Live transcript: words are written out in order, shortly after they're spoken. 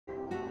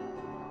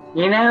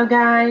You know,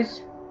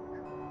 guys,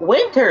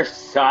 winter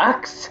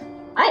sucks.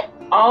 I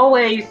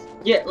always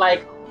get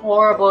like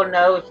horrible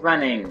nose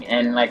running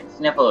and like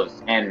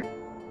sniffles and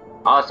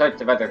all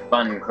sorts of other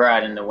fun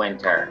crud in the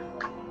winter.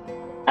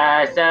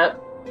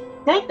 So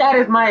take that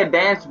as my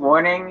advance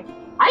warning.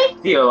 I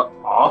feel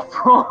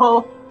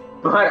awful,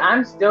 but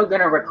I'm still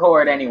gonna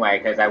record anyway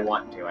because I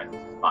want to and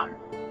it's fun.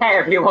 Hey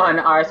everyone,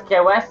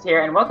 RSK West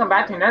here, and welcome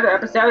back to another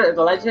episode of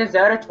The Legend of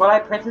Zelda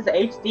Twilight Princess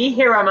HD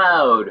Hero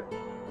Mode.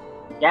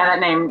 Yeah,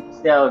 that name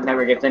still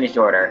never gets any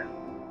shorter.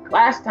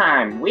 Last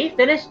time, we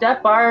finished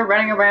up our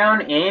running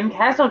around in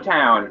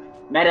Castletown,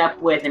 met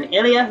up with an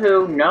Ilya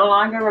who no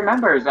longer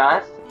remembers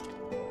us,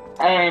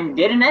 and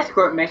did an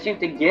escort mission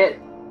to get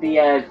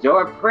the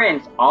Zora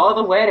Prince all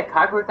the way to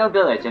Kakariko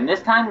Village. And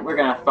this time, we're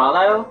gonna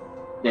follow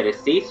the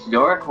deceased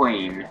Zora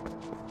Queen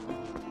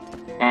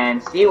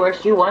and see where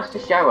she wants to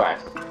show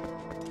us.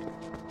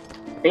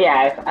 But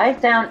yeah, if I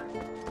sound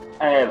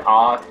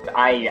off,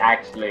 I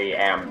actually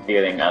am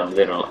feeling a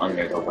little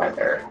under the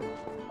weather.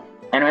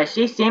 Anyway,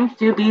 she seems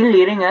to be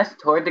leading us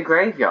toward the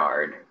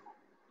graveyard.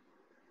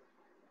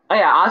 Oh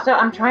yeah, also,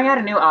 I'm trying out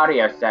a new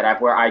audio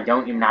setup where I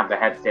don't even have the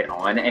headset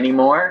on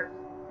anymore,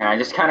 and I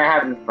just kind of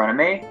have it in front of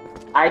me.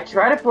 I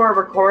tried it for a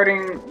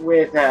recording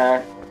with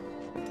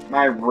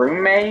my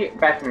roommate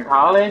back in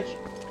college.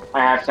 I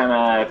have some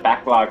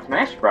backlog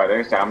Smash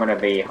Brothers, so I'm going to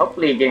be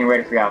hopefully getting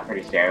ready for y'all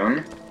pretty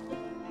soon.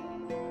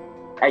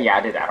 Yeah,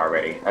 I did that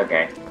already.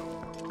 Okay.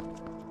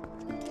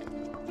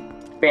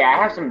 But yeah, I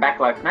have some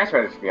backlog Smash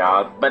Brothers for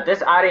y'all, but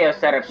this audio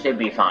setup should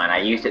be fine. I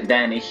used it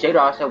then, it should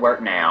also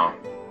work now.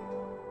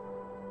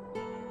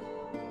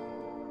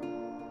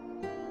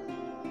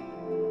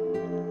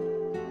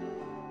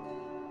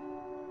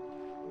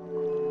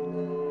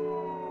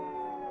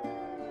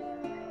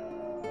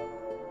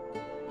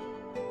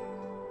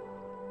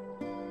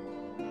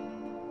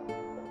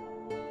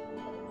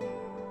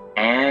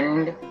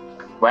 And,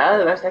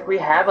 well, it looks like we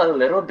have a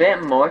little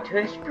bit more to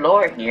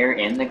explore here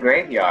in the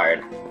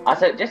graveyard.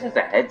 Also, just as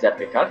a heads up,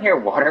 if y'all hear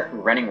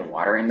running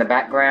water in the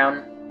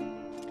background,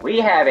 we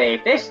have a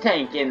fish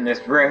tank in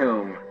this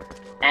room,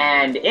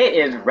 and it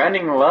is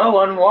running low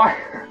on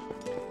water.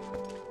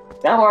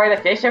 Don't worry,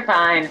 the fish are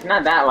fine. It's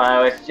not that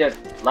low, it's just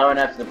low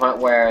enough to the point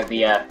where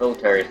the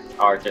filters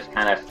are just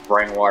kind of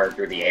spraying water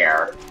through the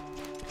air.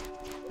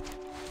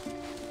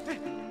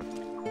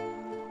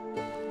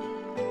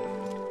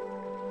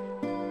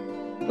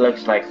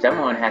 Looks like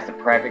someone has a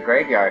private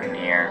graveyard in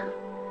here.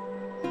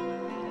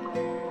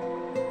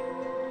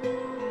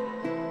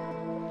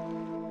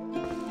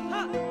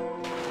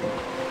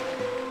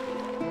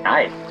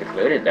 Nice,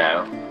 secluded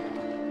though.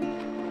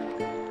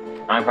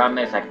 My problem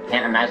is I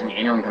can't imagine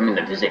anyone coming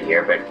to visit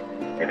here, but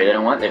maybe they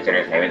don't want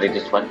visitors, maybe they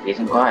just want peace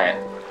and quiet.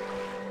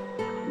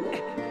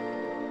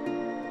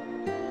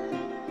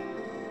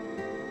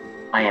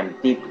 I am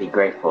deeply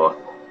grateful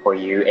for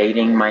you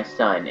aiding my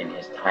son in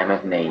his time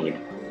of need.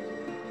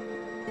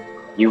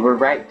 You were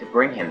right to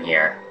bring him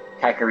here.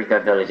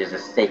 Kakariko Village is a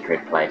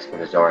sacred place for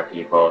the Zora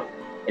people.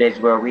 It is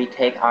where we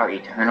take our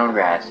eternal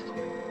rest.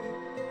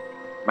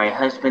 My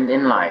husband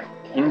in life,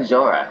 King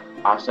Zora,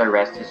 also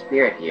rests his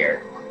spirit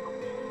here.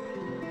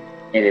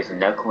 It is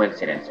no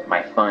coincidence.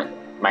 My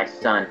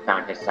son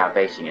found his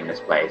salvation in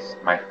this place.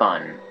 My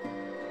fun.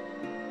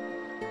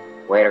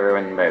 Way to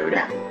ruin the mood.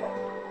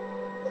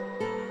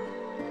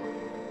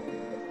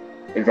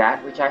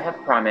 That which I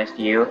have promised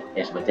you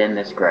is within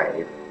this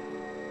grave.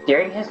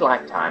 During his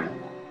lifetime,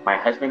 my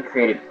husband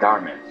created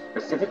garments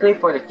specifically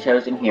for the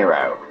chosen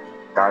hero,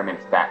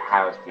 garments that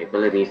house the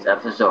abilities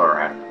of the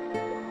Zora.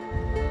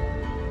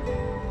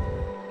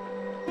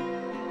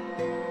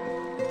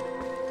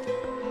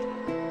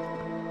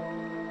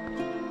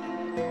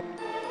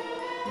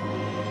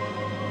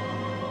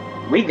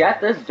 We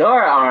got the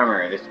Zora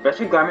armor! The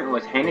special garment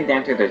was handed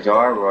down to the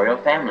Zora royal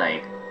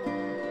family.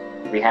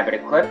 If we have it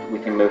equipped, we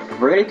can move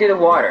freely through the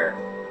water,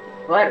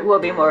 but we'll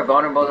be more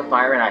vulnerable to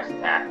fire and ice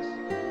attacks.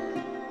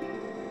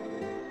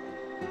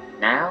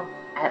 Now,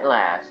 at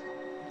last,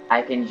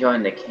 I can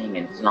join the king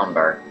in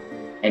slumber.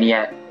 And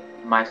yet,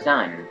 my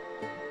son,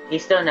 he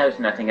still knows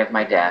nothing of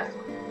my death.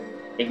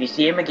 If you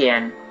see him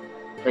again,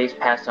 please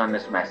pass on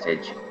this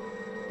message.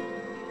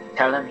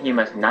 Tell him he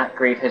must not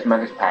grieve his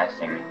mother's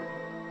passing.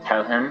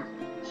 Tell him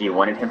she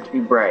wanted him to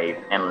be brave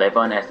and live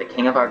on as the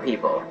king of our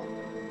people.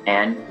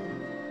 And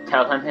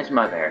tell him his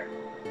mother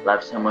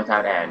loves him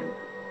without end.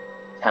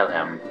 Tell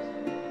him.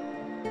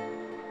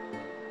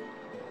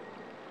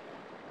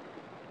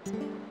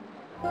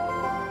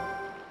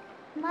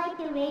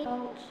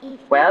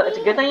 Well, it's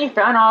a good thing you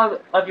found all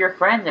of your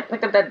friends and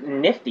picked up that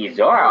nifty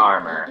Zora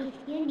armor.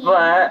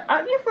 But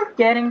aren't you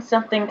forgetting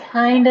something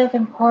kind of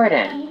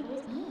important?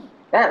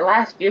 That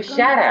last few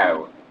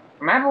shadow.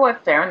 Remember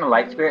what Farron the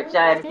Light Spirit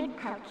said?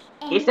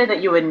 He said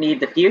that you would need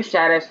the few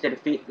shadows to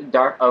defeat the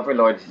Dark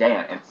Overlord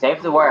Zan and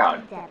save the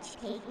world.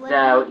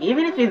 So,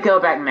 even if you go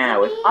back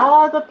now with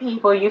all the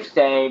people you've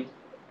saved,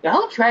 the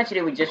whole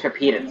tragedy would just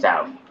repeat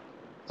itself.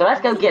 So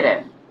let's go get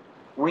it.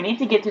 We need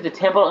to get to the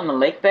temple in the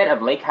lake bed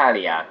of Lake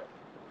Hylia.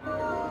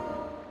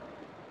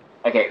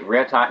 Okay,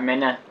 real talk,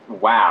 Minna.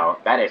 Wow,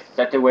 that is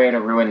such a way to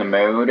ruin the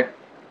mood.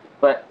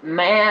 But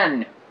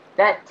man,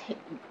 that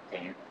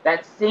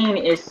scene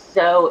is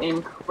so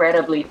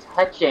incredibly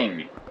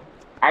touching.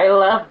 I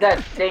love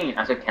that scene.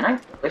 Also, can I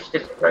push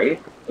this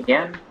brake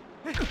again?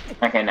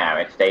 Okay, no,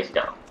 it stays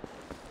still.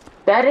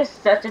 That is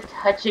such a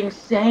touching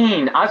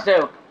scene.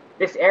 Also,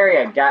 this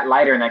area got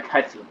lighter in that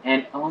cutscene,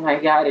 and oh my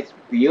god, it's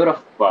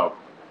beautiful. Well,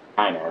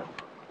 kind of.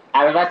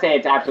 I was about to say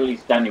it's absolutely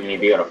stunningly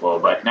beautiful,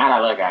 but now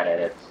that I look at it,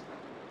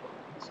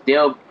 it's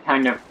still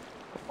kind of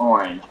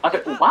orange. Also,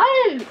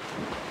 why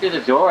do the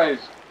Zoras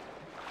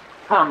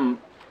come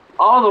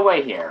all the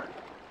way here?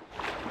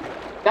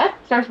 That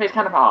strikes me as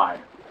kind of odd.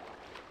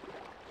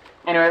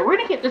 Anyway, we're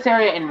gonna keep this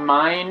area in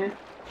mind.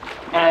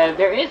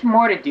 There is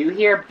more to do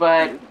here,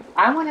 but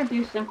I want to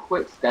do some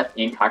quick stuff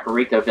in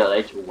Kakariko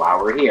Village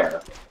while we're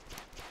here.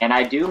 And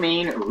I do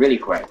mean really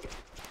quick.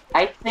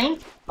 I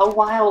think a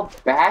while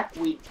back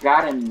we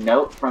got a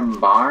note from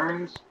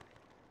Barnes.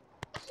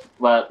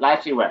 Well,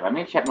 actually, wait, let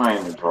me check my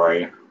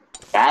inventory.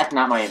 That's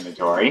not my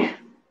inventory.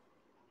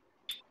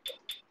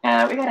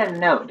 We got a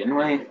note, didn't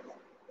we?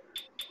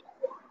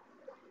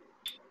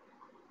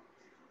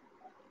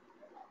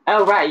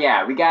 Oh, right,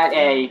 yeah, we got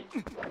a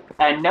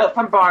note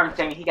from Barnes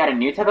saying he got a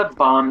new type of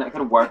bomb that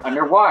could work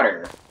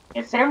underwater.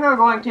 Instead of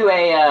going to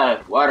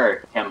a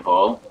water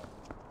temple,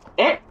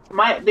 it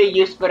might be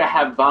useful to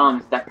have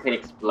bombs that could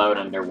explode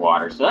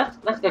underwater. So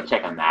let's go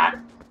check on that.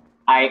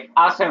 I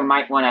also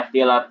might want to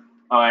fill up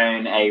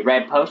on a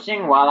red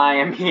potion while I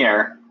am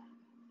here.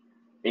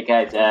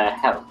 Because,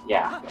 health,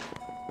 yeah.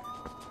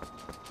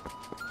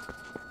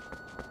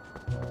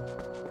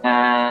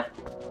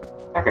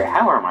 Okay,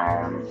 how are my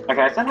items?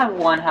 Okay, I still have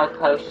one health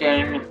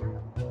potion.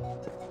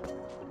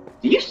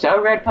 Do you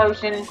sell red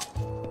potions?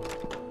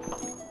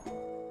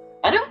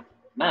 I don't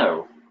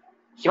know.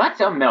 She might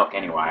sell milk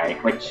anyway,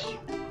 which...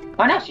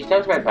 Oh no, she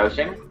sells red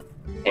potion.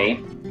 Hey.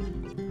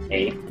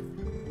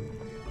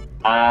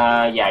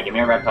 Yeah, give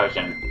me a red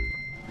potion.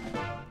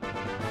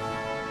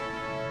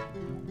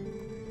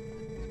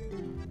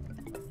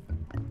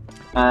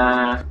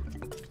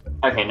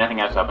 Okay, nothing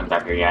else opens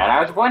up here yet.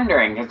 I was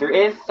wondering, because there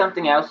is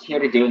something else here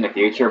to do in the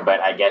future, but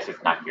I guess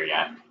it's not here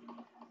yet.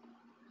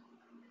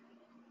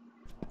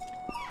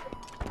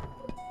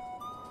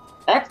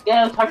 Let's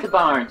go talk to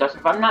Barnes. Also,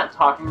 if I'm not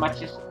talking much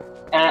this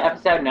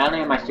episode, not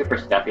only am I super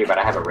stuffy, but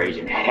I have a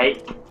raging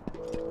headache.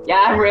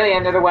 Yeah, I'm really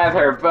under the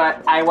weather,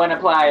 but I want to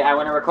play, I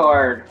want to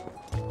record.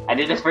 I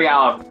did this for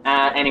y'all.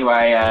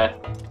 Anyway,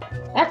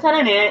 let's head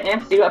in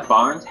and see what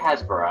Barnes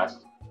has for us.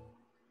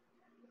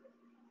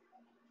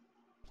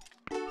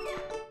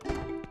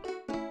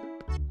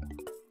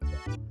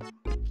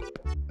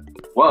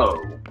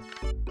 Whoa.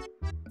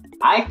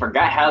 I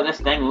forgot how this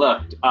thing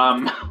looked.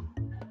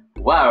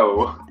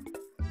 Whoa.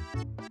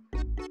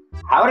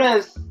 How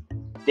does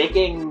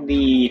sticking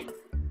the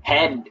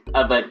head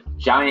of a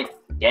giant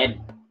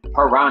dead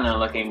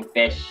piranha-looking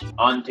fish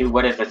onto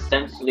what is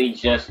essentially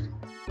just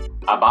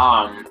a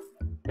bomb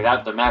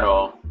without the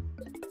metal,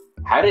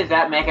 how does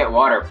that make it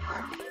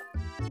waterproof?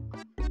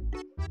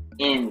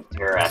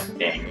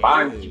 Interesting.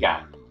 Barnes, what you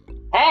got?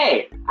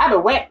 Hey! I have a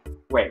wait,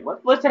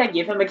 what did I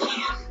give him again?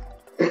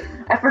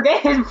 I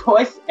forget his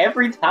voice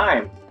every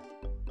time.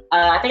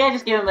 I think I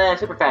just gave him a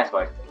super fast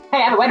voice. Hey,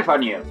 I have a weapon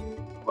for you.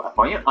 What,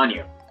 for you? On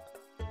you.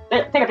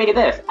 Take a peek at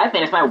this. I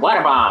finished my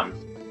water bombs.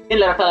 These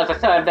little fellas are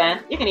so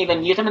advanced, you can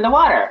even use them in the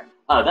water.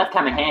 Oh, that's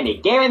come in handy.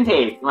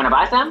 Guaranteed. You wanna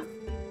buy some?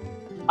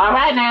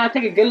 Alright now,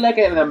 take a good look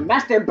at the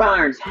Master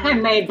Barnes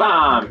handmade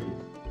bombs.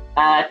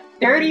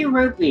 30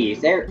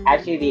 rupees. They're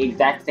actually the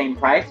exact same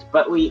price,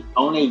 but we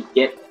only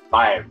get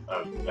 5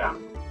 of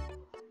them.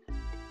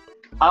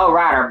 Oh,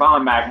 right, our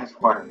bomb bag has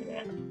water in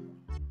it.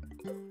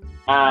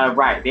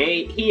 Right,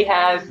 he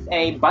has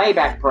a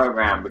buyback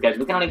program because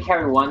we can only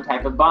carry one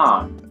type of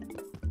bomb.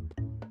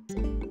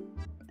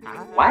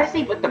 Why does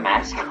he put the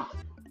mask on?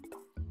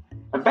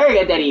 A very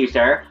good day to you,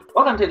 sir.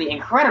 Welcome to the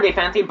incredibly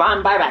fancy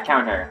bomb buyback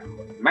counter.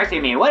 Mercy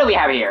me, what do we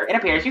have here? It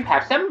appears you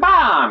have some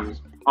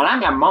bombs. Well,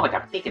 I'm gonna moment to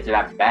peek into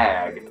that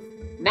bag.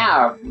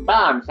 Now,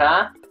 bombs,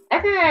 huh?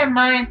 If you're in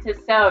mind to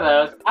sell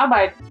those, I'll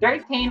buy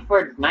 13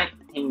 for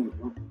 19.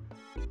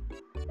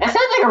 That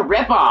sounds like a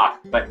ripoff,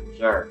 but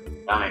sure,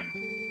 fine.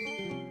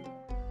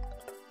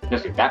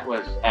 Listen, that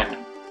was an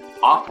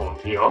awful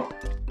deal.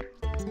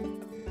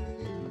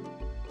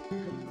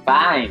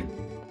 Fine.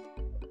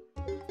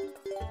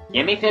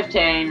 Give me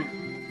 15.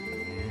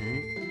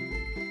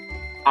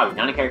 Oh, we can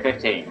only carry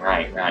 15.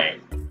 Right.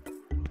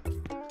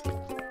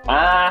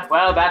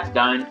 Well, that's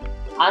done.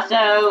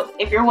 Also,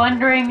 if you're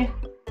wondering,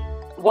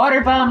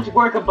 water bombs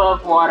work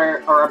above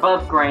water, or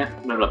above ground,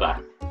 blah blah blah.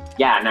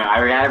 Yeah, no,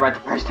 I read it right the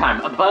first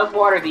time. Above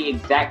water the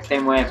exact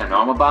same way as a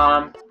normal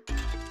bomb,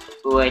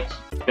 which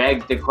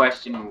begs the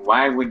question,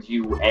 why would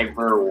you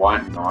ever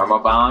want normal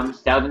bombs?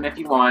 Sell them if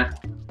you want.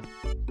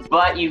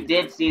 But you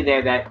did see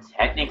there that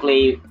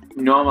technically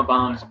normal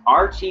bombs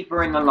are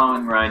cheaper in the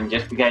long run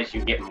just because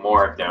you get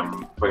more of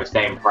them for the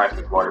same price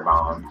as water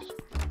bombs.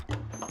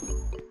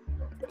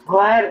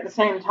 But at the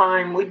same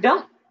time, we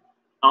don't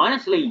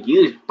honestly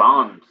use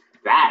bombs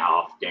that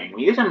often.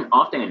 We use them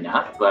often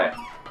enough, but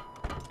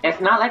it's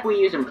not like we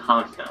use them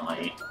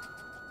constantly.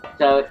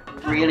 So it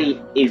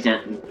really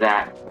isn't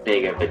that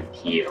big of a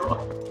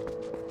deal.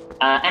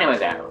 Anyway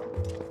though,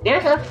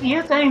 there's a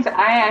few things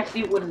I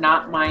actually would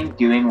not mind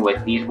doing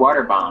with these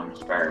water bombs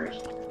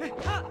first.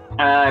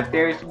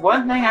 There's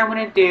one thing I want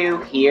to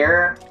do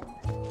here,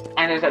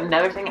 and there's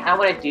another thing I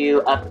want to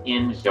do up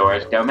in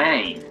Zora's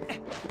domain.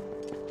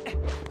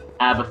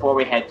 Before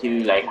we head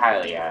to Lake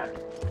Hylia.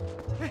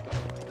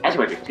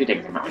 Actually, there's two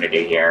things I might want to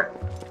do here.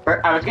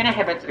 First, I was gonna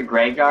head back to the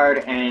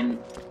graveyard and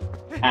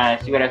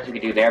see what else we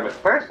could do there, but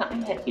first let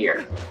me head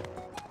here.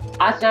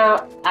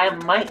 Also, I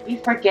might be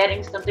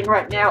forgetting something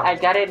right now, I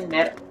gotta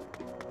admit.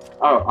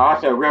 Oh,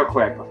 also, real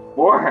quick,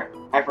 before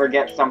I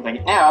forget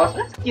something else,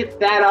 let's get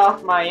that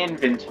off my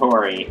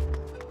inventory.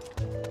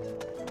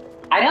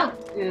 I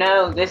don't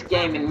know this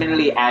game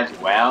admittedly as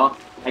well.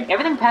 Like,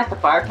 everything past the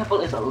Fire Temple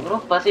is a little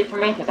fuzzy for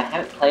me because I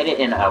haven't played it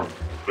in a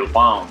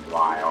long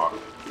while.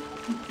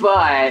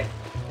 But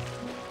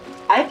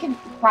I can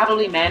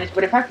probably manage,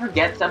 but if I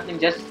forget something,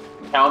 just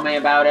tell me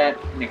about it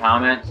in the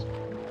comments.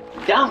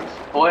 Don't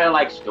spoil,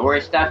 like,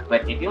 story stuff,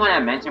 but if you want to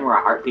mention where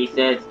a heart piece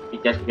is,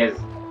 just because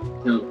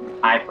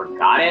I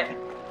forgot it,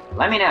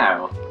 let me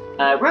know.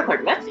 Real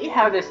quick, let's see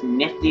how this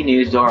nifty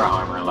new Zora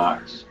armor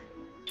looks.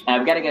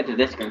 We've got to go to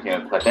this screen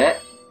to equip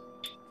it.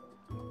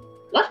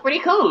 Looks pretty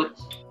cool.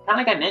 It's kind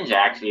of like a ninja,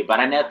 actually, but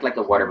I know it's like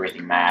a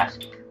water-breathing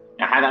mask.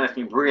 Now, how that lets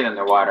me breathe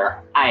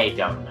underwater, I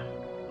don't know.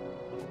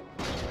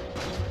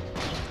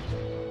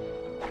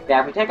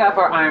 Yeah, if we take off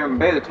our iron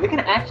boots, we can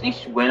actually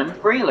swim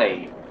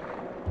freely.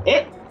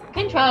 It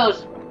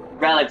controls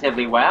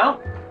relatively well.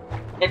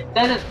 It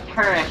doesn't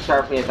turn as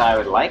sharply as I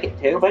would like it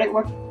to, but it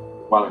works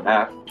well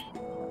enough.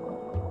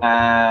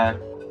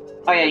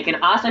 Oh yeah, you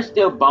can also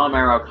still bomb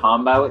arrow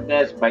combo with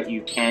this, but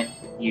you can't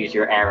use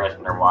your arrows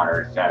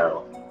underwater,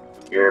 so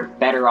you're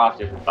better off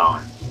just with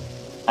bombs.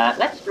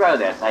 Let's throw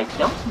this. I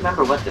don't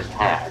remember what this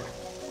had.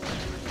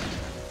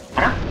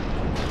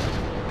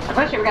 I'm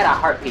pretty sure we got a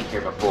heart piece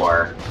here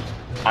before.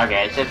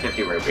 Okay, it says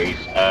 50 rupees.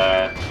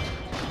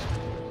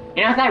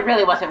 You know, that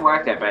really wasn't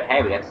worth it, but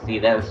hey, we got to see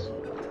those.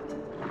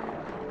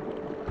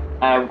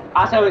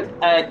 Also,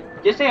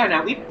 just so you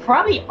know, we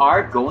probably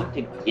are going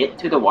to get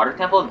to the Water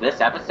Temple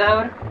this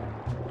episode.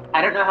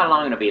 I don't know how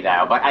long it'll be,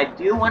 though, but I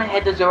do want to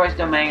head to Zora's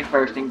Domain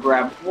first and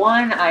grab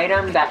one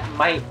item that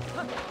might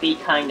be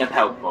kind of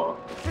helpful.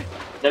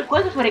 The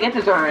closest way to get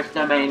to Zora's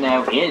Domain,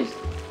 though, is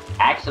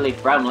actually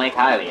from Lake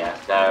Hylia,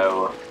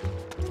 so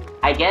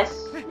I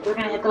guess we're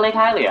gonna hit the Lake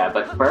Hylia,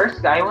 but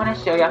first I want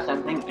to show y'all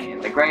something in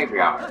the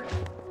graveyard.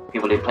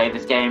 People who play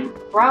this game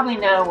probably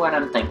know what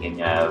I'm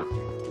thinking of,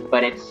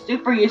 but it's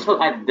super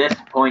useful at this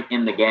point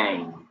in the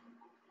game.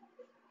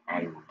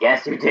 And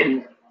guess who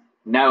didn't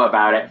know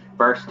about it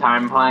first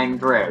time playing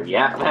through?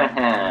 Yep.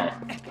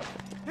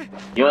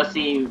 You'll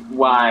see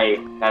why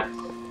that's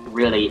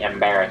really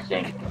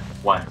embarrassing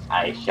once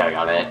I show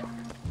y'all it.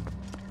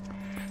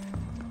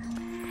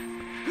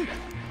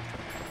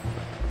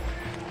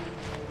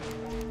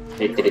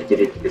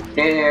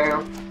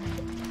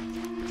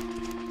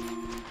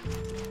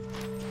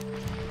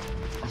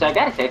 So I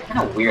gotta say, it's kind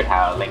of weird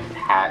how Link's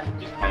hat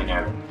just kind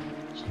of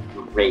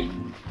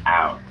straightens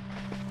out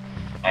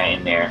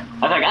in there.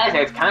 I gotta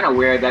say, it's kind of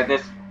weird that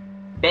this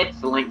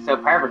fits Link so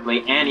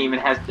perfectly and even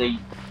has the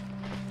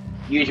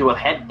usual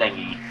head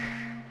thingy.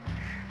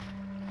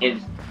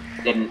 Is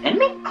an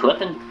enemy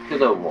clip into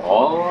the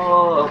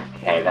wall?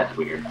 Okay, that's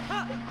weird.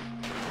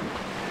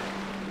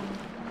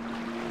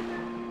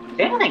 Is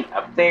there anything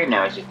up there?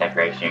 No, it's just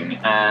decoration.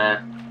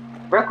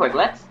 Real quick,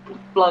 let's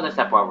blow this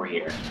up while we're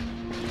here.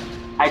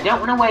 I don't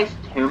want to waste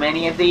too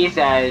many of these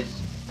as,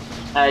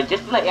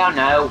 just to let y'all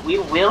know, we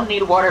will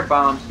need water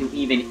bombs to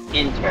even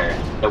enter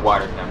the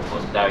water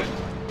temple. So,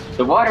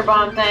 the water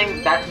bomb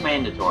thing, that's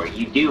mandatory.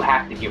 You do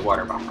have to get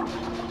water bombs.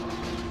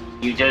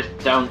 You just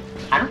don't,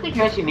 I don't think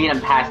you actually need them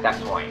past that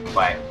point,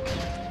 but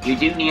you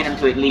do need them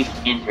to at least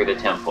enter the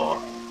temple.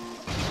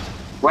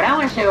 What I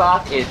want to show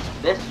off is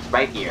this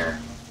right here.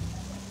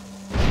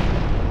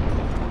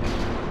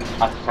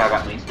 I'll talk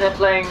about me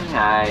sniffling,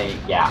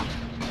 yeah.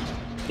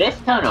 This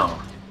tunnel,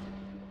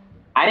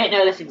 I didn't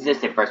know this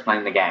existed first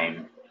playing the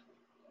game.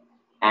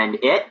 And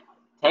it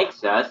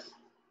takes us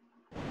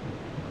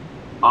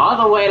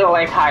all the way to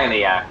Lake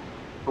Hylia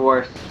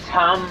for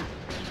some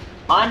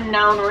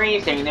unknown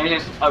reason. There's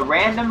just a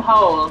random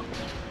hole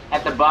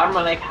at the bottom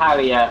of Lake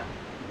Hylia,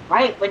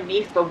 right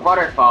beneath the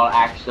waterfall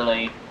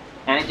actually,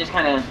 and it just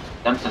kind of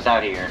dumps us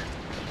out here.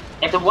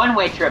 It's a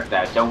one-way trip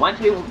though, so once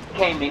we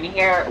came in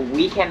here,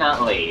 we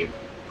cannot leave.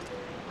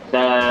 So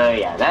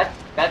yeah,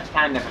 that's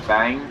kind of a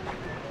thing.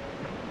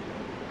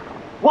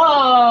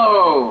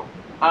 Whoa!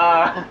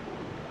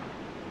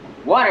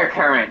 Water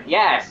current,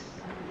 yes!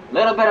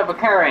 Little bit of a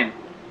current.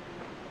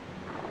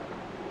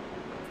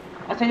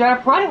 So you're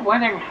probably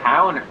wondering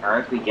how on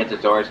earth we get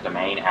to Zora's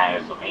Domain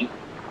as Link,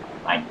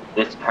 like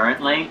this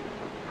currently.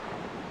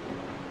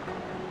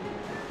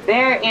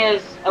 There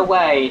is a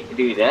way to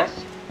do this.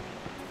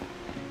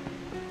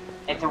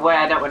 It's a way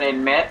I don't want to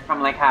admit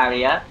from Lake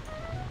Hylia.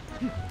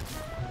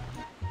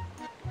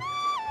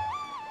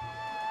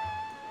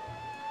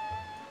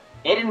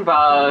 It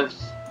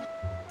involves...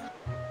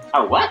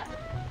 Oh, what?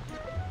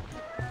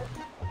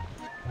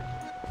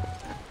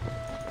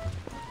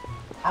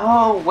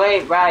 Oh,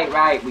 wait,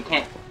 right. We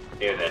can't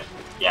do this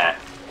yet.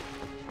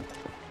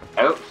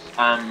 Oops,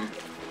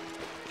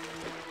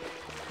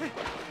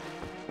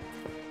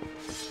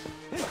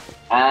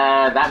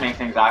 that makes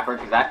things awkward,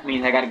 because that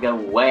means I gotta go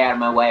way out of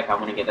my way if I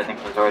want to get the thing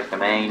from Zora's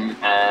Domain.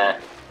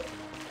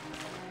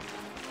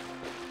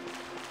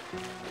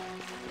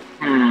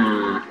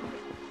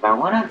 If I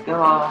want to go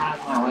all out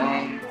of my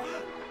way...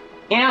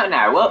 You know,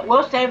 no,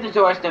 we'll save the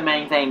Zora's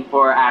Domain thing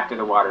for after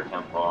the Water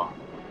Temple.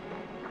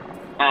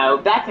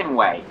 That can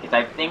wait, because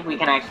I think we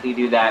can actually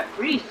do that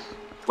pretty...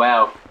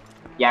 Well,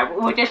 yeah,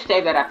 we'll just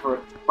save that for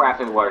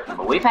after the Water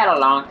Temple. We've had a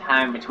long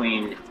time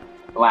between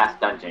the last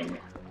dungeon.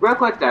 Real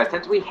quick though,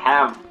 since we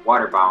have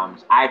water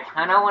bombs, I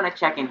kinda want to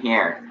check in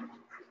here.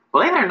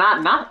 Believe it or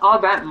not, not all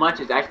that much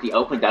is actually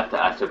opened up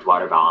to us with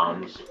water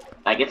bombs.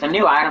 Like, it's a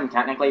new item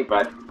technically,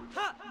 but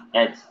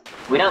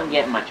we don't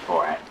get much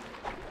for it.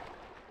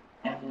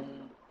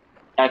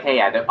 Okay,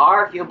 yeah, there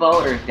are a few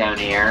boulders down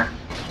here.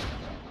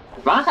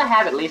 As long as I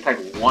have at least like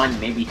 1,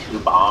 maybe 2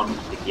 bombs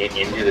to get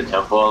into the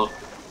temple,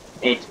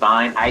 it's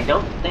fine. I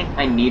don't think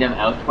I need them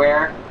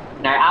elsewhere.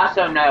 And I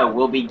also know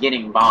we'll be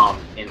getting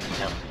bombs in the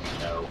temple,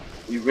 so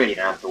we really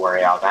don't have to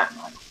worry all that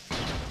much.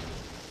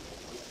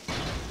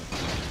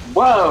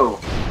 Whoa!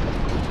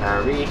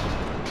 Sorry.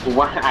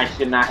 I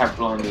should not have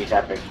blown these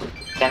epic with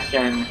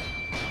protection.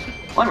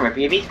 One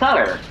rupee of each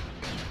color.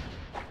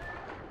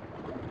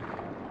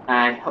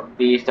 I hope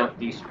these don't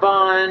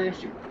despawn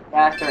super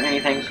fast or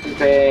anything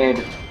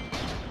stupid.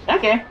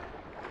 Okay.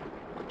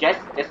 Just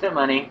the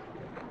money.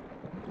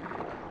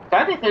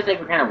 Sorry if it feels like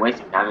we're kind of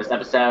wasting time this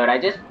episode. I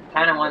just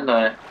kind of wanted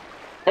to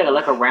take a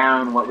look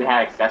around what we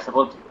had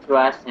accessible to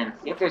us and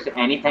see if there's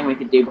anything we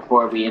could do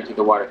before we enter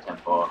the Water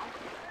Temple.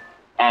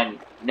 And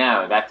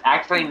no, that's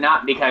actually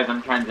not because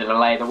I'm trying to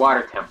delay the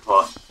Water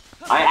Temple.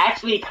 I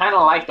actually kind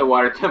of like the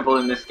Water Temple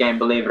in this game,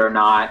 believe it or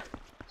not.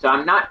 So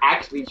I'm not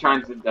actually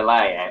trying to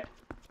delay it.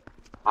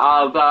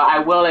 Although I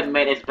will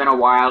admit it's been a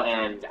while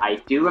and I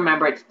do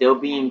remember it still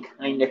being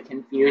kind of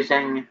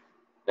confusing. A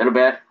little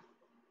bit.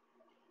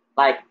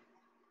 Like,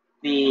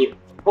 the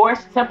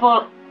Forest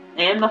Temple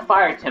and the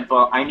Fire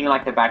Temple I knew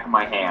like the back of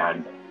my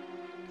hand.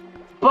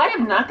 But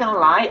I'm not gonna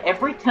lie,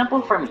 every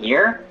temple from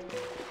here,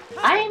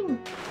 I'm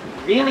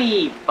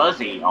really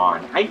fuzzy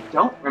on. I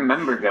don't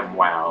remember them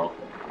well.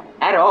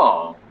 At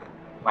all.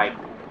 Like,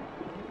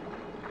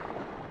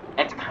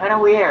 it's kind of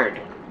weird.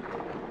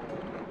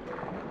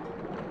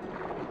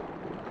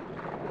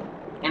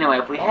 Anyway,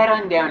 if we head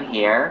on down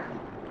here...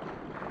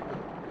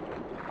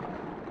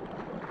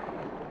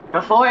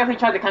 If we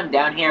tried to come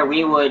down here,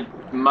 we would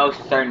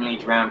most certainly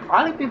drown.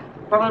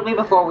 Probably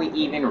before we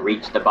even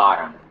reach the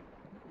bottom.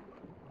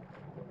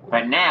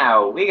 But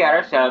now, we got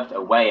ourselves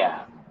a way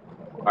up.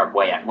 Or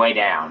way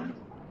down.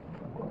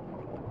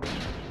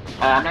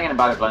 I'm not gonna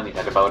bother blowing these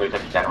other boulders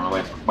because I don't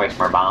want to waste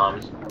more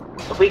bombs.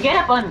 If we get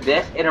up on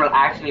this, it'll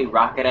actually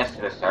rocket us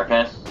to the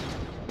surface.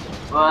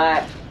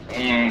 But,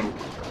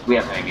 we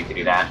don't really need to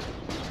do that.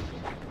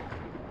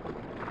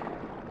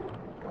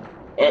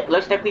 It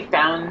looks like we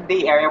found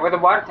the area where the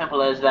Water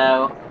Temple is,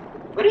 though.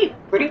 Pretty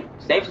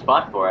safe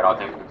spot for it, all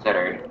things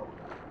considered.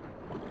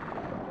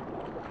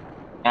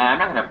 I'm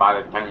not gonna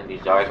bother turning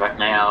these doors right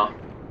now.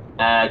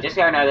 Just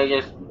so I know, they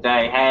just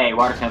say, hey,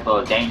 Water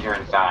Temple, danger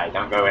inside,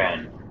 don't go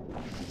in.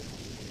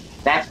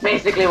 That's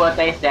basically what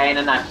they say in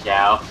a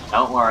nutshell.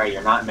 Don't worry,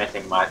 you're not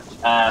missing much.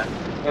 What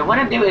we want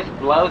to do is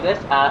blow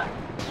this up,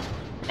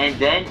 and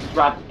then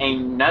drop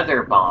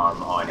another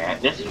bomb on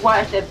it. This is why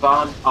I said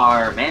bombs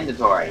are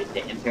mandatory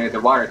to enter the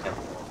Water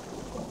Temple.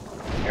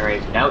 There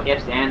is no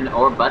ifs, ands,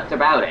 or buts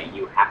about it.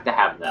 You have to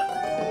have them.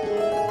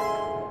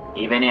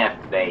 Even if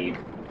they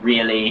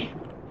really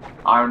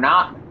are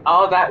not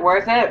all that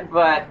worth it,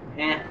 but,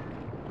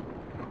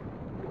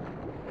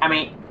 I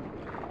mean,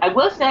 I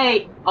will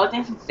say, all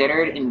things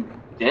considered, in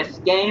this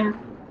game,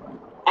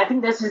 I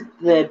think this is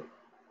the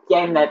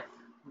game that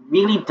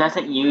really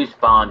doesn't use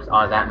bombs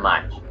all that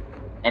much.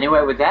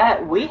 Anyway, with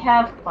that, we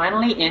have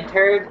finally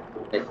entered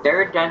the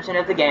 3rd dungeon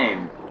of the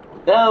game.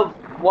 The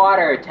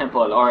Water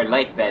Temple, or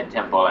Lake Bed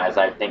Temple, as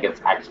I think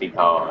it's actually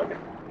called.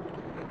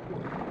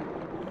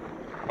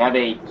 We have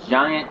a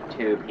giant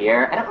tube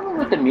here. I don't remember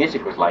what the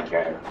music was like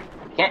here.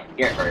 I can't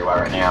hear it very well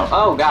right now.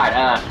 Oh god,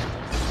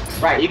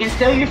 right, you can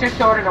still use your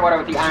sword underwater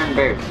with the iron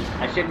boots.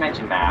 I should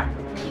mention that.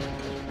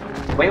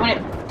 What you want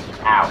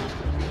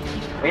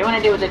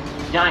to do with this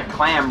giant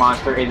clam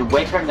monster is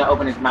wait for him to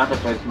open his mouth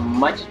up as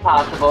much as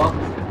possible.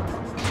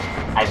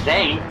 I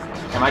think.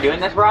 Am I doing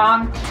this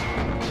wrong?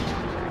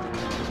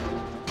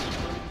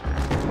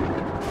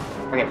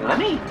 Okay, let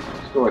me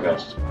store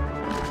this.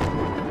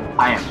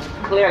 I am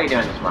clearly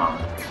doing this wrong.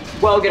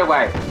 Whoa, get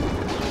away.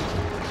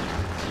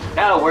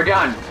 No, we're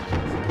done.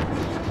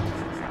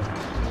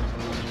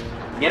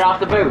 Get off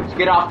the boots.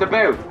 Get off the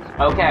boots.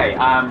 Okay,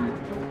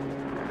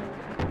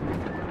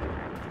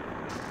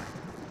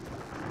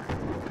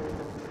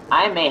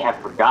 I may have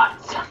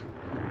forgot something.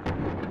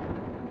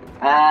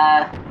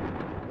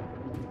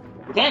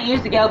 We can't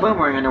use the Gale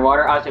Boomerang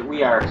underwater, also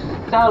we are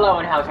so low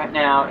in health right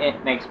now,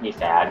 it makes me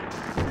sad.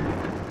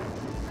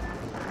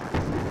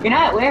 You know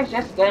what, we're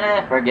just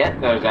gonna forget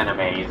those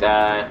enemies.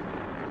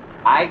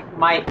 I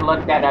might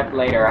look that up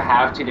later,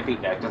 how to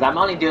defeat those, because I'm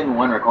only doing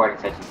one recording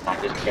session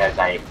tonight just because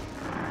I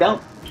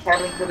don't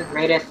terribly feel the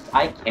greatest.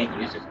 I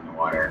can't use this in the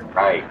water.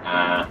 Right,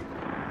 yeah,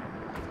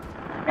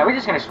 we're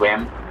just gonna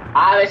swim.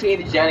 Obviously,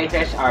 the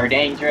jellyfish are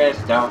dangerous.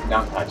 Don't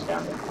touch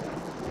them.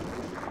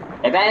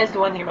 And that is the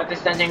one thing about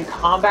this dungeon.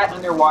 Combat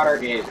underwater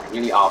is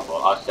really awful.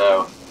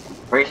 Also,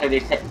 pretty sure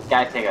these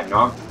guys take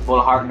a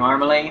full heart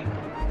normally.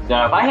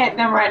 So if I hit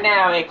them right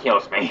now, it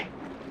kills me.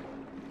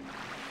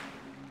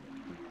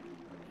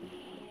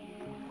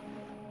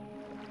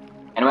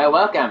 Anyway,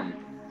 welcome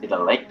to the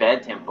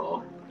Lakebed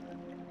Temple.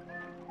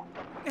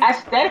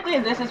 Aesthetically,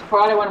 this is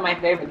probably one of my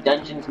favorite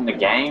dungeons in the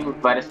game,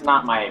 but it's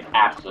not my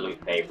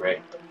absolute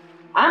favorite.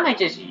 I might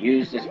just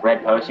use this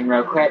red potion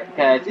real quick,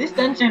 because this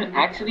dungeon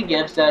actually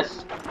gives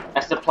us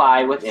a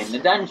supply within the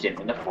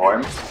dungeon in the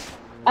form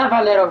of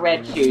our little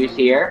red shoes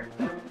here.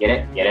 Get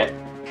it? Get it?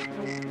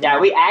 Yeah,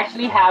 we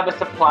actually have a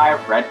supply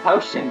of red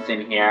potions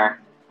in here,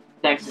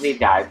 thanks to these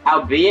guys.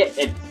 Albeit,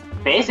 it's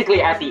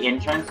basically at the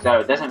entrance, so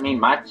it doesn't mean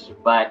much,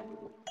 but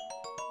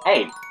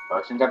hey,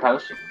 potions are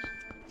potions.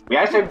 We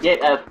also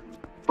get a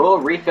full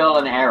refill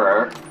on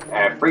arrow,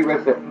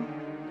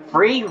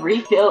 free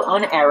refill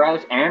on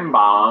arrows and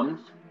bombs.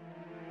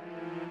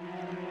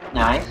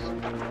 Nice.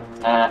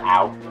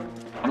 Ow.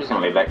 I'm just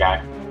gonna leave that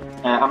guy.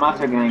 I'm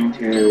also going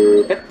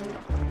to...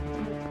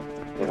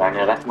 because I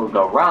know that will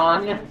go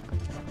wrong.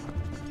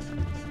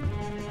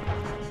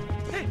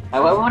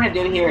 What we want to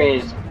do here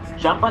is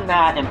jump on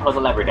that and pull the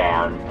lever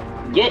down.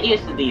 Get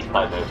used to these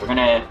puzzles. We're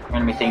gonna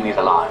be seeing these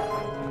a lot.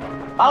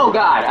 Oh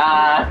god,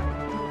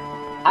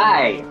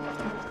 hi.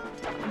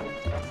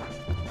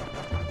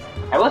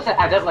 I will say,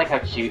 I don't like how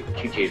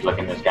choo-choos look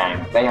in this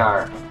game.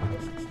 They're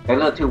a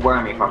little too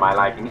wormy for my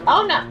liking.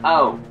 Oh no!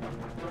 Oh!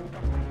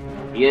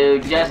 You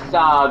just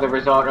saw the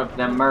result of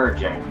them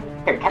merging.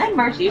 Here, can I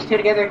merge these two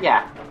together?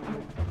 Yeah.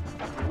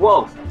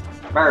 Whoa!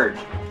 Merge.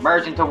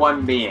 Merge into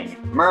one being.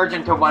 Merge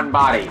into one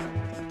body.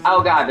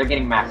 Oh god, they're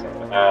getting massive.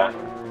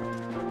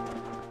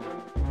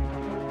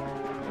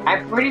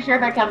 I'm pretty sure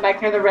if I come back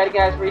here, the red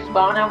guys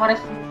respawn. I wanna...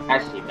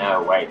 Actually,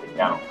 no, wait, they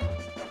don't.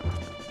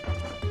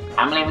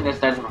 I'm leaving this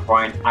dungeon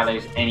before I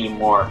lose any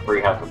more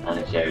free health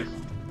replenishes.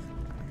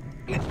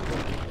 But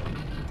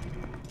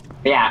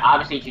yeah,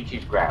 obviously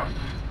choo-choos grow.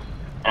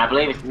 And I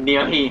believe it's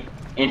nearly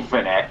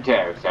infinite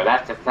too, so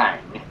that's the thing.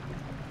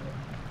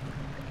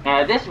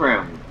 Now this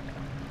room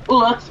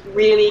looks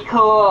really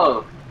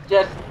cool.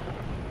 Just...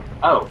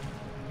 oh.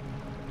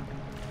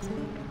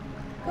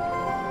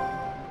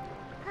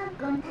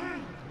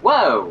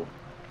 Whoa!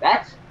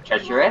 That's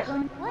treacherous.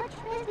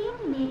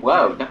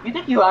 Whoa, don't you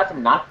think you ought to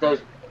knock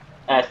those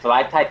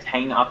stalactites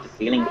hanging off the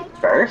ceiling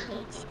first?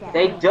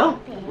 They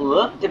don't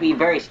look to be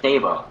very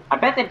stable. I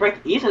bet they break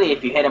easily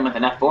if you hit them with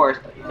enough force,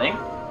 don't you think?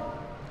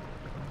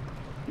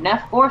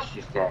 Enough force,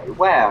 you say?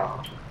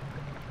 Well...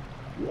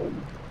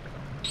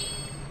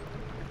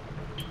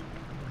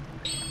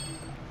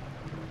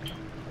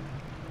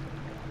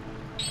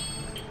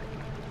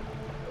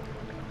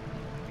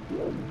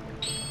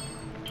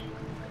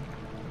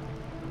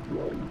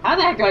 how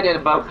the heck do I do the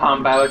bow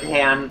combo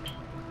again?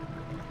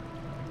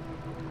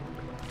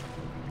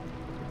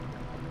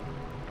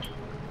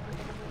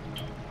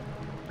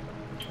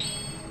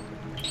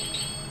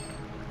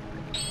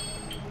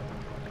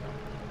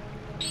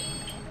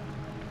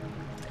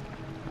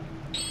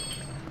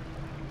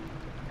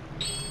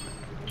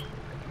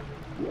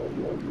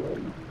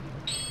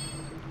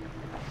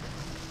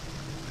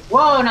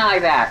 Whoa, not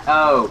like that.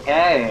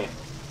 Okay.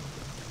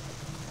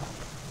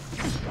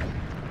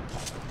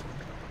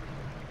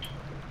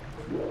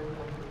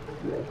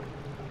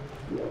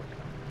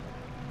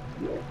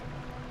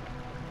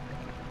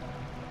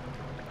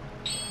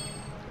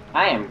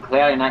 I am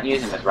clearly not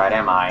using this right,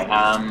 am I?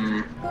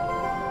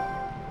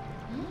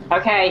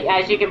 Okay,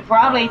 as you can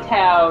probably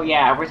tell,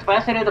 yeah, we're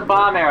supposed to do the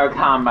bomb arrow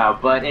combo,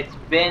 but it's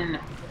been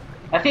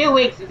a few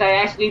weeks since I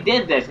actually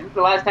did this. Since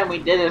the last time we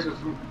did this was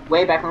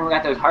way back when we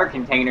got those heart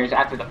containers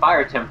after the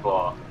fire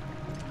temple.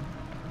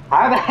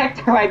 How the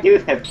heck do I do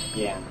this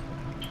again?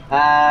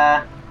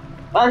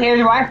 Well, here's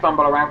where I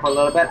fumble around for a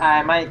little bit.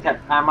 I might cut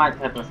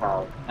this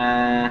out.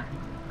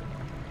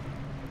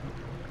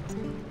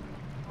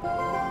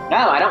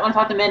 No, I don't want to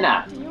talk to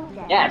Midna.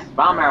 Yes,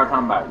 bomb arrow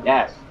combo.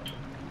 Yes.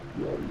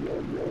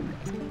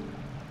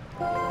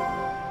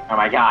 Oh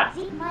my god.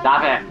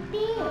 Stop it.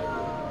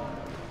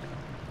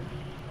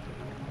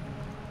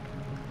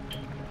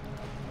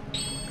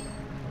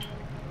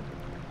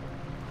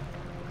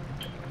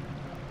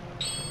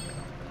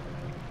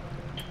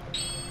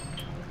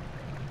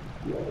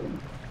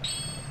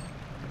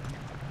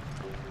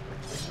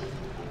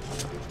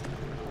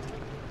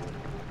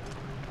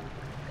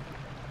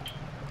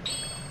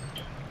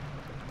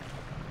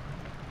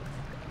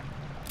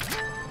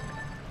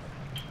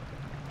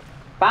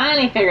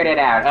 Finally figured it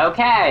out,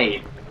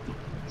 okay!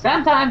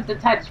 Sometimes the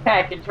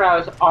touchpad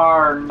controls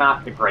are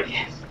not the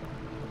greatest.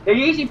 They're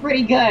usually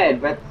pretty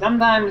good, but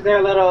sometimes they're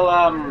a little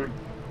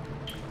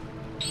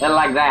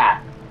like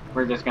that.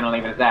 We're just gonna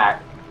leave it at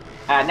that.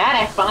 Now that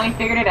I finally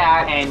figured it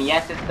out, and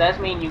yes, this does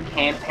mean you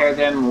can pair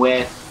them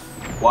with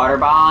water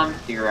bombs,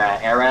 your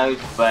arrows,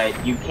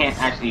 but you can't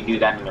actually do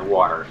that in the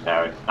water,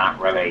 so it's not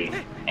really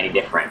any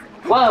different.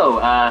 Whoa,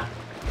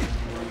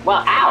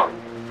 well, ow!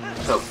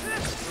 So,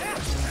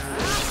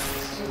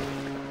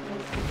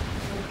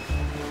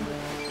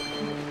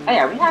 oh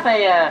yeah, we have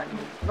a,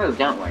 move,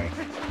 don't we?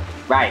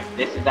 Right,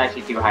 this is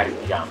actually too high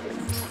to jump.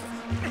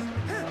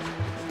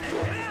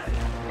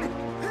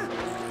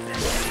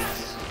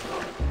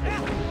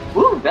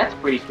 Woo, that's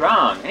pretty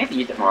strong. I need to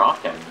use it more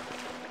often.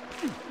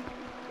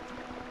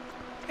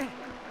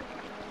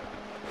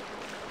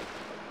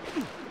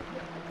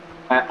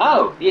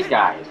 Oh, these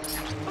guys.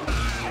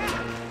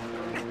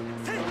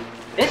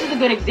 This is a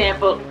good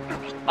example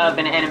of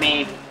an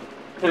enemy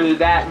who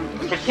that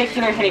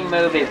particular hitting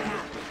move is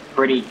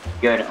pretty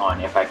good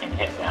on if I can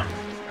hit them.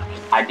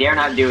 I dare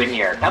not do it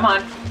here. Come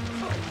on.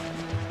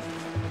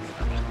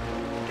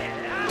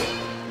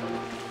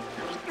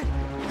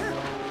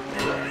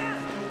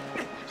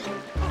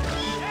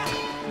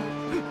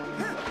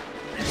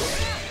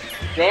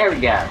 There we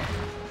go.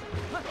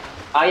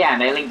 Oh yeah,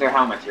 and they leave their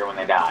helmets here when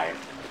they die.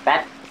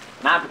 That's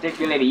not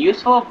particularly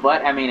useful,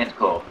 but I mean, it's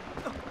cool.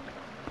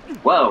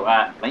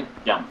 Whoa, Link,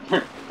 jump.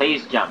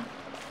 Please jump.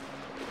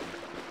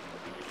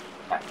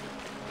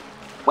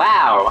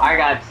 Wow, I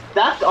got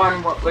stuck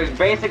on what was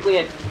basically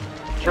a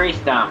tree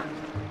stump.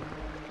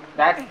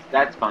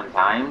 That's fun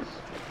times.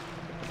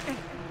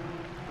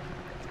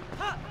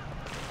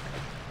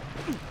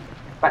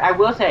 But I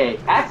will say,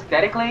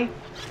 aesthetically,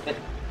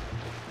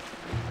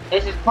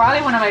 this is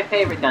probably one of my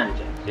favorite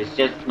dungeons. It's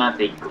just not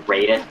the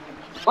greatest.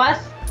 Plus,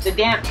 the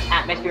damp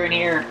atmosphere in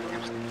here...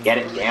 Get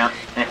it? Damp?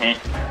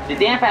 The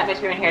damp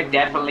atmosphere in here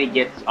definitely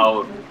gets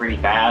old pretty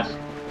fast.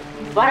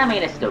 But I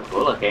mean, it's still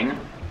cool looking.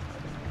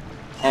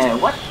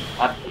 What's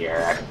up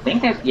here? I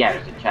think there's... Yeah,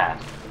 there's a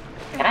chest.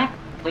 Can I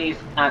please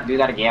not do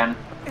that again?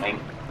 Link.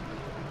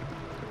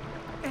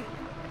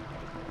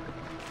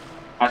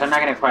 Also, I'm not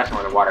gonna question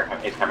where the water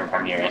is coming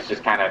from here. It's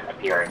just kind of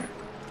appearing.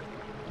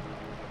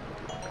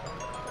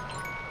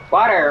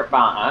 Water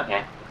bomb,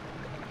 okay.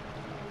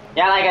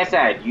 Yeah, like I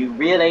said, you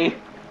really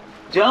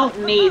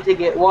don't need to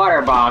get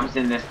water bombs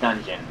in this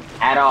dungeon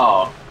at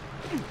all.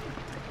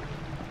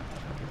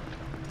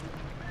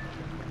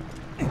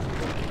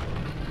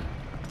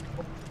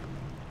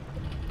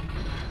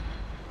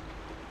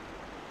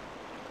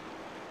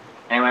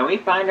 Anyway, we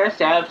find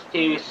ourselves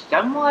to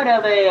somewhat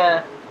of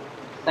a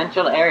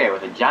central area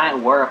with a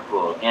giant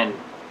whirlpool and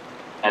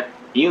a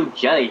few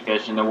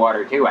jellyfish in the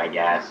water too, I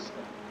guess.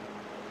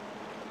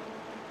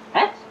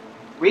 That's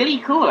really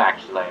cool,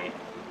 actually.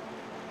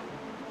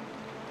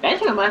 That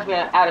actually reminds me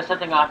out of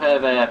something off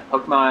of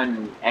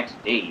Pokemon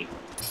XD. You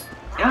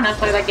don't have to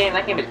play that game.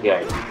 That game is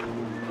good.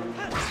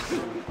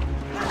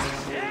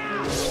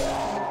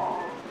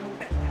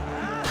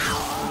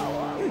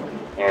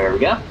 There we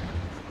go.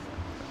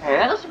 Hey,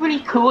 that looks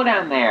pretty cool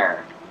down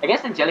there. I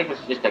guess the jellyfish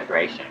is just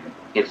decoration,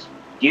 because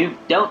you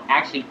don't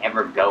actually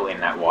ever go in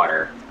that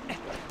water.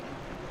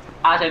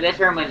 Also, this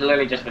room is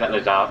literally just for that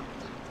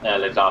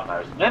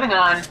Lizalfos. Moving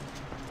on.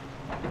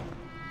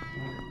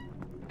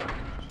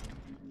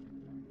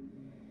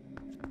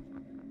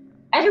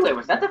 Actually, wait,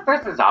 was that the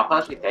first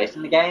Lizalfos we faced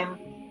in the game?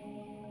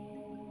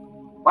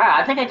 Wow,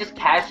 I think I just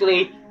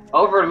casually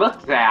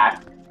overlooked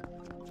that.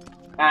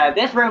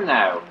 This room,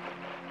 though,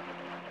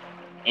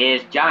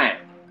 is giant.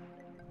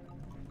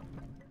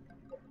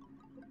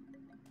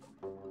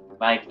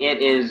 Like,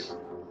 it is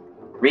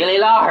really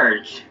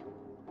large.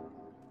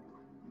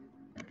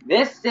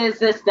 This is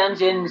this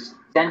dungeon's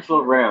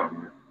central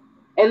room.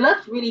 It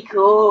looks really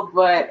cool,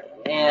 but,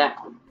 And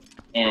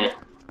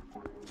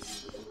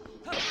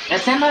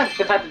similar to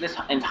the fact that this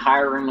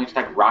entire room looks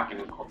like rock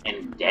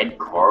and dead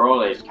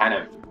coral is kind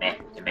of meh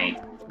to me.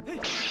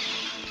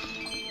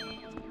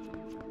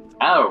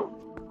 Oh.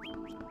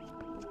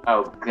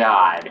 Oh,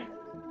 God.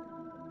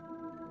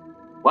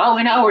 Well,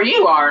 we know where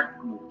you are.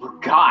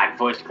 God,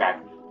 voice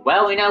crack.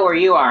 Well, we know where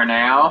you are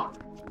now.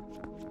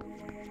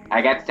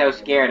 I got so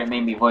scared it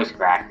made me voice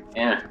crack.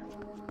 Yeah.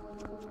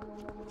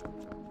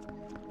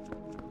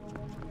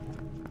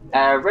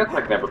 Real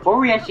quick though, before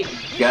we actually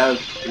go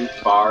too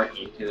far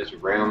into this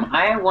room,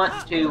 I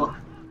want to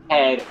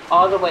head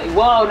all the way.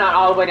 Whoa, not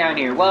all the way down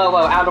here. Whoa,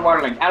 whoa, out of the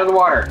water, Link, out of the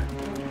water.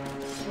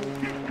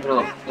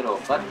 Little,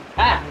 what?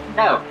 Ah,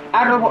 no,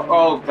 out of the water.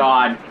 Oh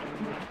God.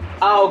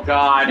 Oh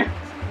God.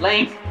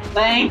 Link,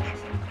 Link.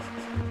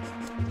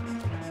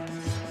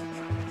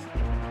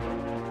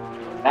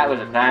 That was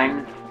a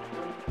thing.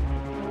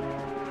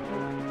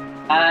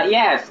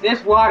 Yes,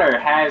 this water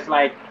has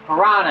like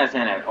piranhas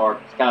in it, or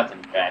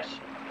skeleton fish.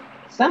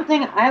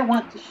 Something I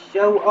want to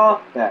show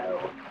off,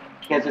 though,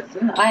 because it's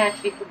something I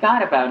actually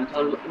forgot about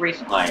until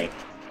recently.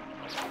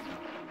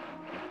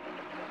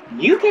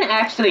 You can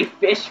actually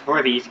fish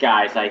for these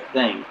guys, I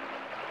think.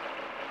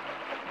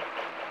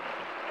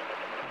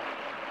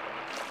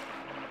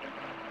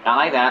 Not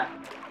like that.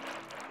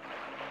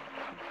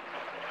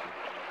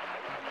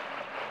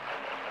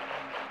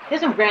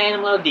 Just some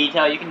random little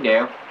detail you can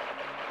do.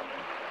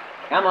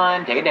 Come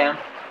on, take it down.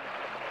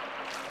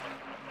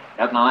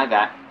 Nope, not like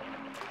that.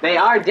 They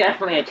are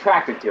definitely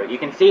attracted to it. You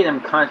can see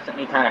them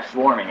constantly kind of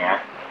swarming it.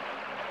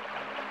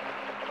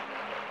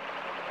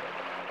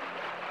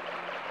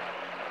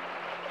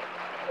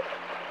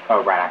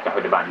 Oh, right, I have to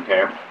hold the button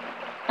too.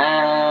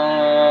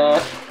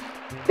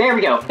 There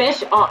we go.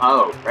 Fish.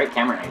 Oh, right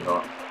camera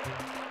angle.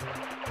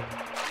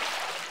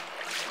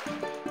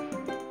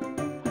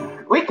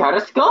 We caught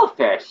a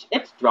skullfish.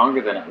 It's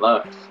stronger than it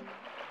looks.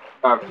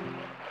 Or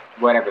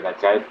whatever that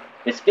said.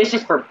 This fish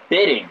is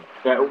forbidden,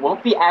 so it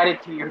won't be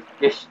added to your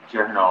fish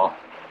journal.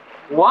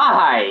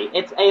 Why?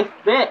 It's a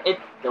fish.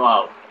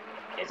 Well,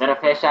 is it a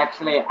fish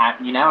actually?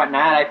 You know what?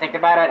 Now that I think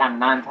about it, I'm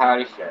not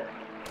entirely sure.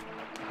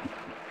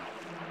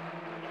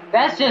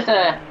 That's just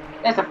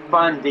that's a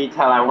fun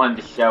detail I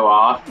wanted to show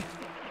off.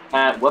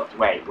 Whoops,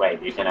 wait,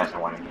 there's another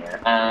one in here.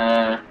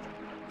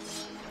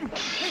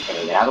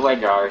 Okay, get out of the way,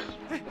 jars.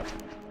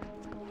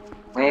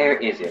 Where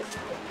is it?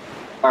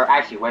 Or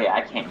actually, wait,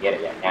 I can't get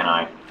it yet, can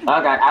I?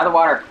 Oh god, out of the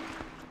water.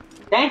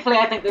 Thankfully,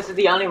 I think this is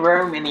the only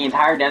room in the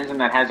entire dungeon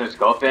that has those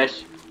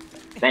skullfish.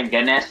 Thank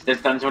goodness,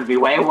 this dungeon would be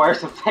way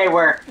worse if they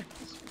were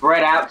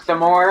spread out some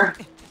more.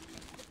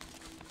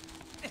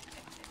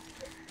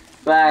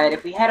 But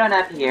if we head on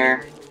up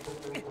here...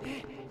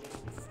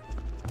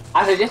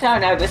 Also, just so you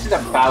know, this is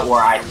about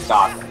where I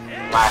stopped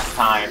last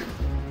time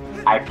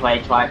I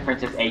played Twilight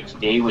Princess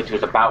HD, which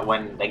was about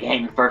when the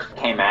game first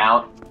came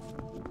out.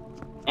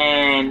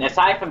 And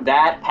aside from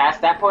that,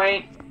 past that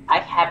point, I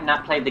have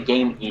not played the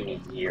game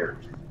in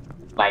years.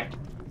 Like,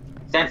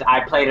 since I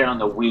played it on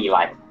the Wii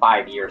like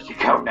 5 years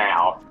ago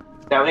now.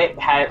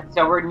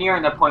 So we're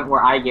nearing the point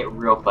where I get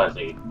real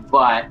fuzzy.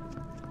 But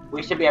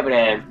we should be able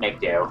to make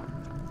do.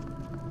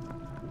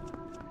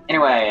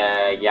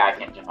 Anyway, yeah, I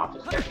can't jump off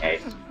the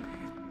staircase.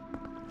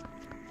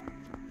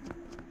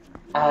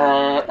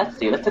 Let's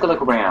see, let's take a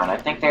look around. I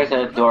think there's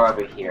a door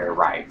over here,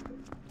 right.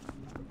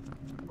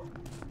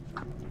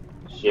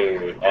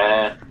 Shoot,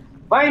 well,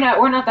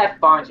 we're not that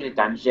far into the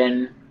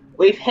dungeon.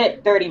 We've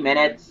hit 30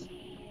 minutes.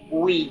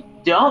 We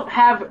don't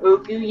have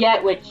Uku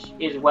yet, which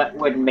is what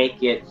would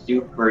make it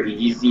super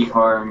easy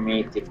for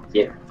me to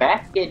get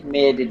back,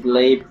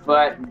 admittedly,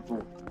 but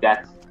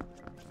that's...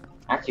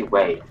 Actually,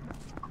 wait.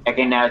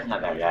 Okay, no, it's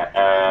not that yet.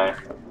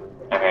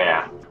 Okay,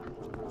 now.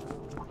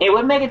 It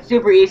would make it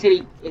super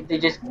easy to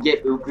just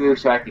get Uku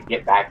so I could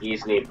get back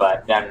easily,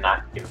 but I'm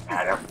not doing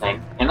that, I don't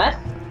think. Unless...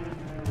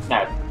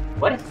 No,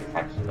 what is this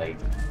actually?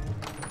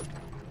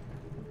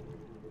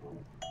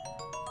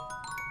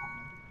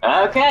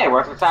 Okay,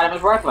 worthless item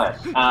is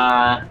worthless.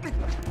 I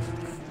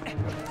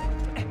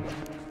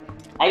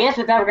guess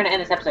with that we're gonna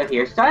end this episode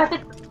here. So I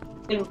think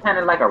it's kind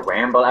of like a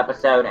ramble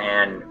episode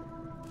and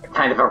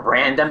kind of a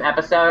random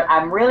episode.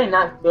 I'm really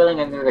not feeling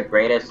under the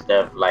greatest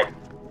of, like...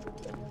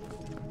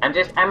 I'm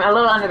a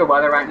little under the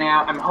weather right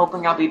now. I'm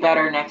hoping I'll be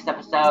better next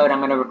episode. I'm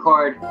gonna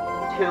record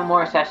 2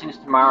 more sessions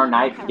tomorrow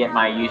night to get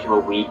my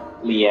usual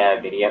weekly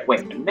video.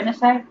 Wait, what am I gonna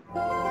say?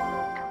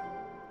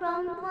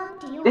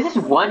 This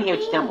is one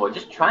huge temple.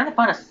 Just trying to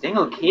find a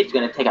single key is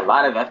gonna take a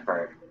lot of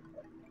effort.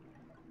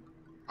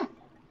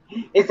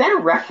 Is that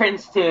a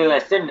reference to a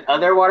certain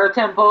other water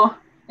temple?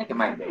 I think it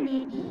might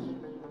be.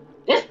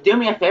 Just do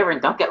me a favor and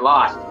don't get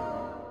lost.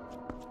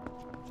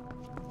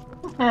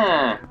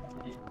 Huh.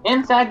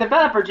 Inside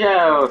developer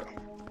joke!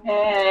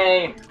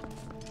 Hey!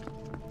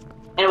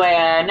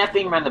 Anyway, enough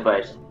being around the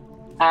bush.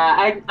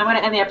 I'm gonna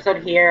end the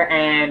episode here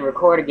and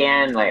record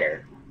again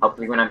later.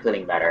 Hopefully when I'm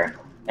feeling better.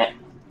 I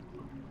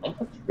think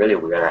it's really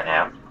weird right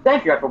now.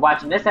 Thank you all for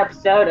watching this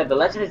episode of The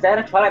Legend of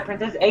Zelda Twilight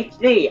Princess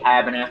HD. I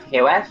have been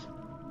KOS,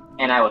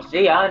 and I will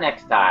see y'all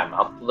next time.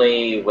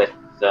 Hopefully with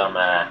some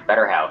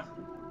better health.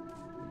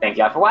 Thank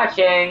y'all for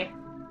watching.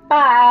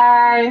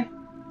 Bye!